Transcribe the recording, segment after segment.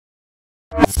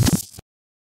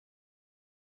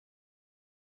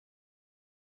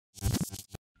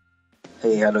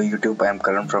Hey, hello YouTube, I am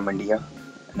Karan from India,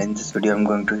 and in this video I'm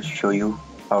going to show you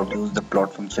how to use the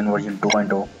plot function version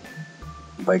 2.0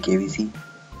 by KVC.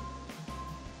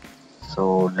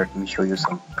 So let me show you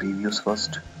some previews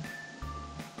first.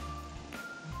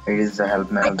 Here is the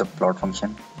help menu of the plot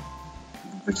function,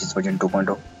 which is version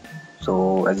 2.0.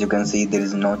 So as you can see, there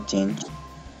is no change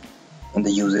in the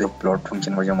usage of plot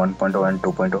function version 1.0 and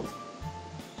 2.0.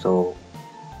 So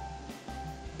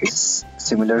it's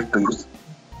similar to use,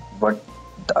 but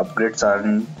the upgrades are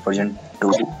in version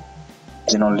 2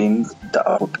 in only in the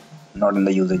output, not in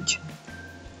the usage.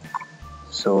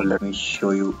 So let me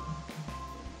show you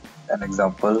an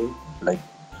example. Like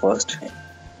first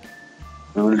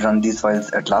we will run these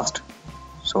files at last.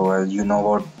 So as you know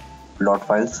about plot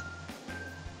files,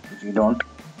 if you don't,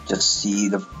 just see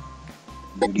the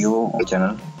video on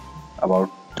channel about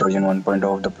version 1.0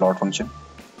 of the plot function.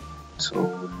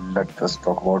 So let us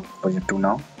talk about version 2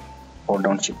 now. Hold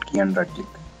down shift key and right click,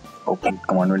 open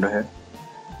command window here,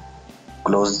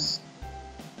 close,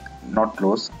 not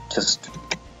close, just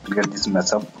clear this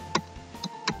mess up.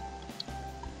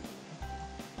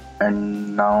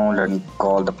 And now let me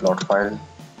call the plot file.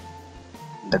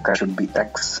 The color should be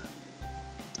X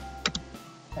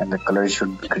and the color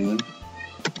should be green.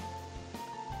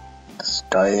 The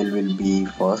style will be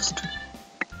first,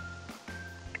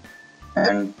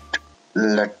 and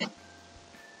let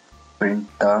print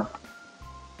the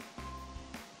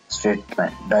straight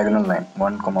line, diagonal line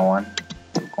 1, 1,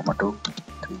 2, 2,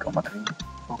 3, 3,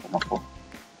 4, 4,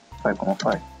 5,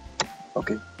 5.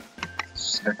 Okay,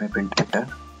 so let me print enter.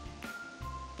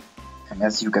 And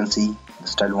as you can see, the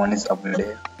style 1 is upgraded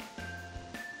here.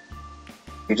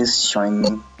 It is showing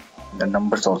me the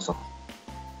numbers also.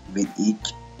 With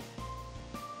each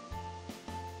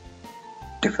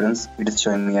difference, it is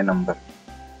showing me a number.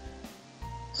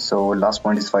 So last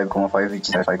point is 5, 5, which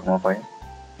is 5, 5.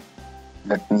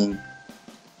 Let me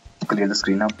clear the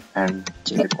screen up and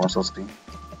change the console screen.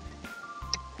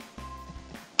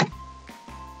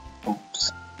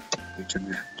 Oops, it should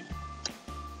be 50.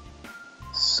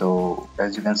 So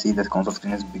as you can see, the console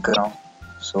screen is bigger now.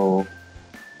 So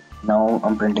now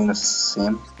I'm printing the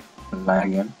same line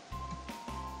again.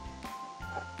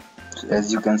 So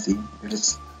as you can see, it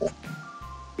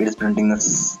is printing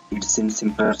this. It's in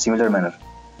similar manner.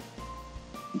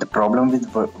 The problem with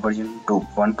version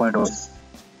 1.0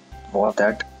 was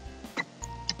that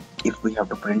if we have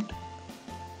to print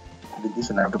with this,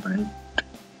 and I have to print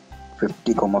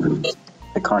 50, 50,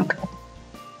 I can't,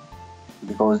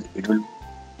 because it will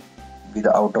be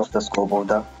out of the scope of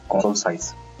the console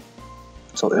size.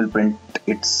 So it will print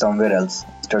it somewhere else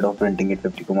instead of printing it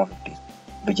 50, 50,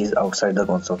 which is outside the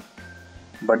console.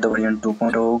 But the version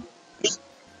 2.0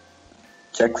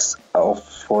 checks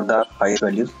for the highest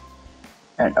values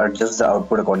and adjusts the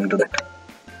output according to that,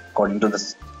 according to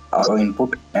the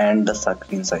input and the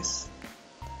screen size.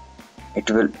 It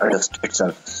will adjust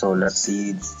itself. So let's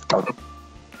see this output.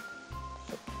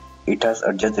 It has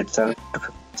adjusted itself to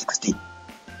 60.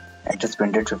 And it has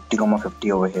printed 50,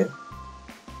 50 over here.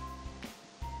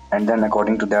 And then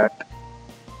according to that,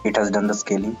 it has done the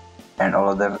scaling, and all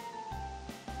other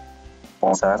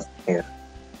points are here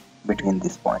between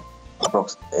this point,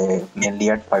 nearly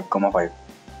at 5, 5.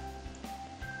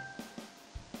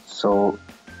 So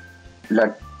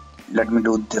let me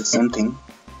do the same thing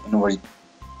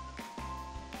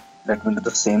let me do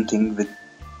the same thing with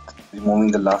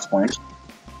removing the last point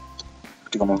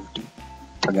 50, 50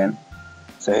 again.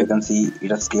 So you can see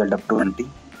it has scaled up to 20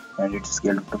 and it's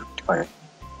scaled up to 55.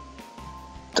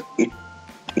 So it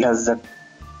has that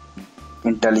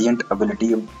intelligent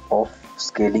ability of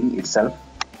scaling itself.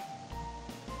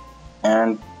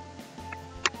 And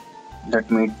let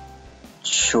me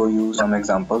show you some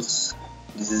examples.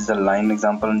 This is the line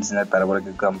example and this is a parabolic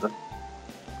example.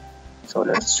 So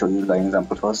let's show you line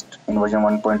example first. In version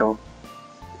 1.0,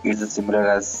 it is similar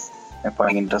as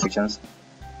finding intersections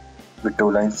with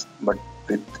two lines, but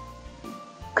with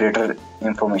greater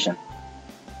information.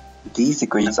 These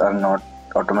equations are not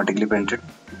automatically printed.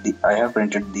 I have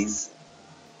printed these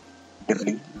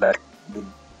differently. Like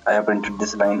I have printed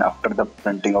this line after the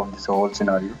printing of this whole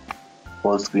scenario,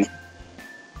 whole screen.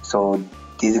 So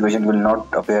these equations will not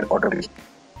appear automatically.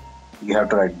 You have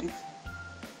to write these,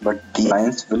 but these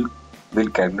lines will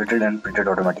calculated and printed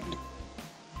automatically.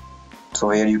 So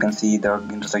here you can see the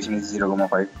intersection is 0,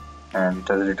 5, and it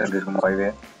has written 0, 5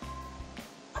 here.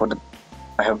 For the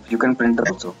you can print that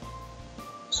also.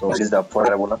 So it is the upward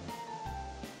parabola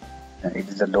and it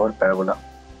is the lower parabola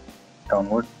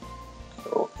downward.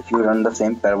 So if you run the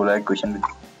same parabola equation with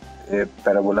a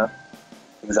parabola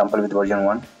example with version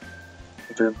 1,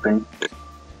 it will print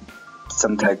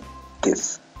something like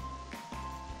this.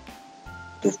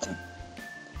 this thing,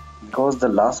 because the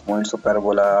last points of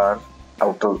parabola are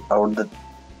out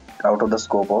of the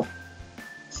scope of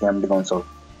CMD console.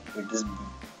 It is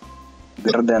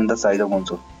bigger than the size of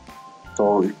console,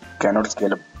 so it cannot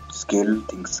scale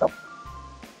things up.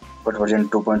 But version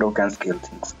 2.0 can scale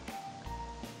things.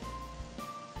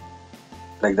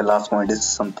 Like the last point is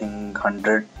something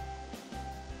 100,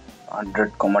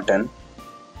 10,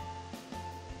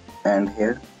 and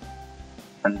here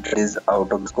 100 is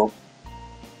out of the scope,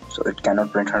 so it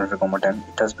cannot print 100, 10.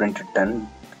 It has printed 10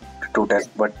 to 10,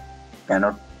 but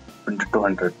cannot print it to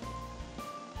 100.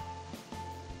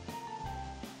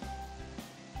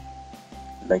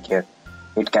 Like here,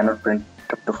 it cannot print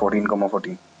up to 14,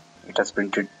 14. It has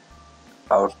printed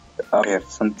out here,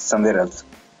 somewhere else.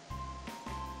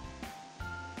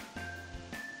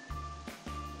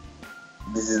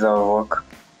 This is our work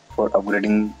for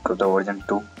upgrading to the version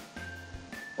 2.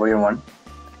 Version 1,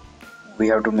 we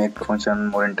have to make the function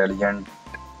more intelligent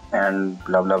and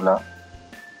blah blah blah.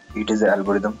 It is an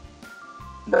algorithm,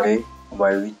 the way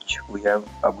by which we have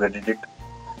upgraded it.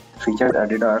 Features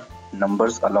added are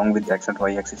numbers along with x and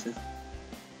y axes.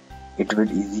 It will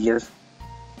be easier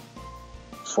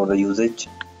for the usage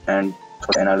and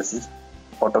for the analysis.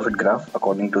 Auto-fit graph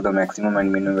according to the maximum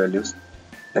and minimum values.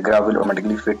 The graph will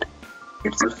automatically fit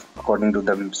itself according to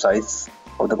the size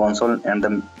of the console and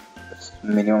the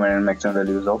minimum and maximum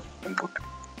values of input.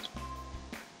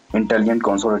 Intelligent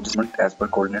console adjustment as per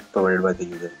coordinates provided by the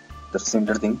user. The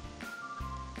similar thing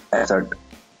as said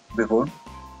before.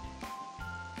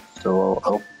 So I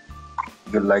hope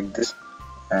you like this,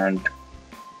 and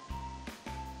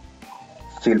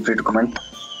feel free to comment.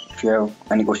 If you have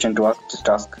any question to ask, just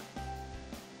ask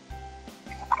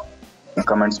in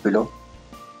comments below.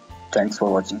 Thanks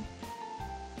for watching.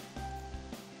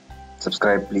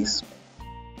 Subscribe please.